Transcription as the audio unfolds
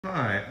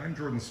Hi, I'm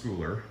Jordan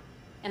Schooler.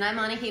 And I'm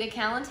Annahieta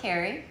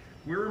Kalantari.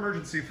 We're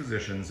emergency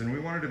physicians, and we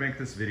wanted to make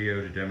this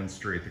video to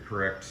demonstrate the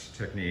correct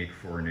technique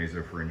for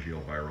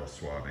nasopharyngeal viral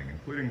swabbing,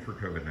 including for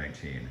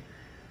COVID-19.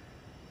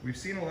 We've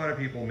seen a lot of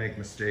people make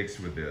mistakes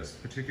with this,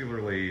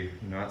 particularly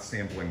not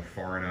sampling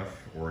far enough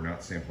or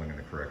not sampling in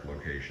the correct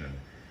location.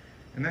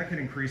 And that can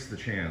increase the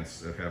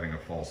chance of having a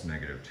false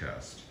negative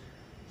test.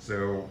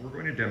 So we're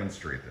going to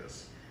demonstrate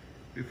this.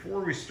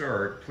 Before we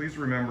start, please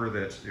remember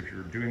that if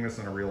you're doing this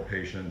on a real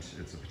patient,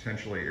 it's a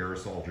potentially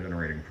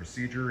aerosol-generating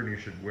procedure and you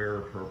should wear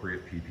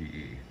appropriate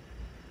PPE.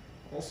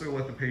 Also,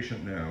 let the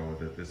patient know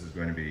that this is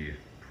going to be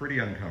pretty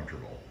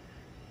uncomfortable,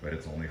 but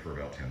it's only for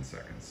about 10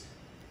 seconds.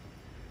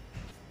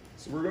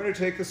 So we're going to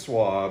take the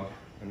swab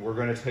and we're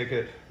going to take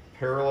it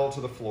parallel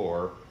to the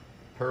floor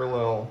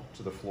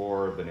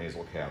of the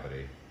nasal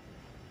cavity.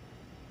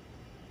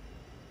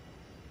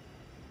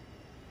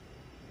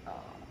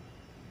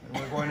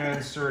 And we're going to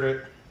insert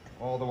it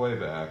all the way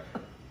back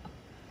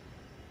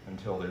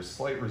until there's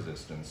slight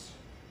resistance.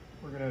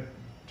 We're going to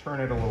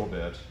turn it a little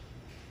bit,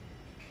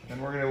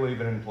 and we're going to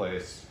leave it in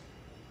place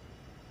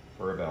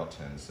for about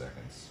 10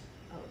 seconds.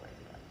 Oh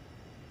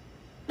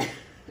my God.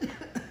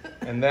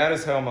 And that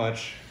is how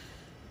much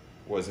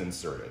was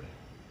inserted.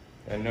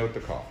 And note the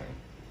coughing.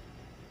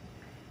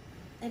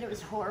 And it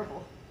was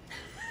horrible.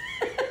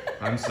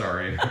 I'm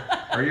sorry.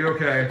 Are you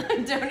okay?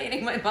 I'm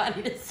donating my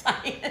body to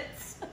science.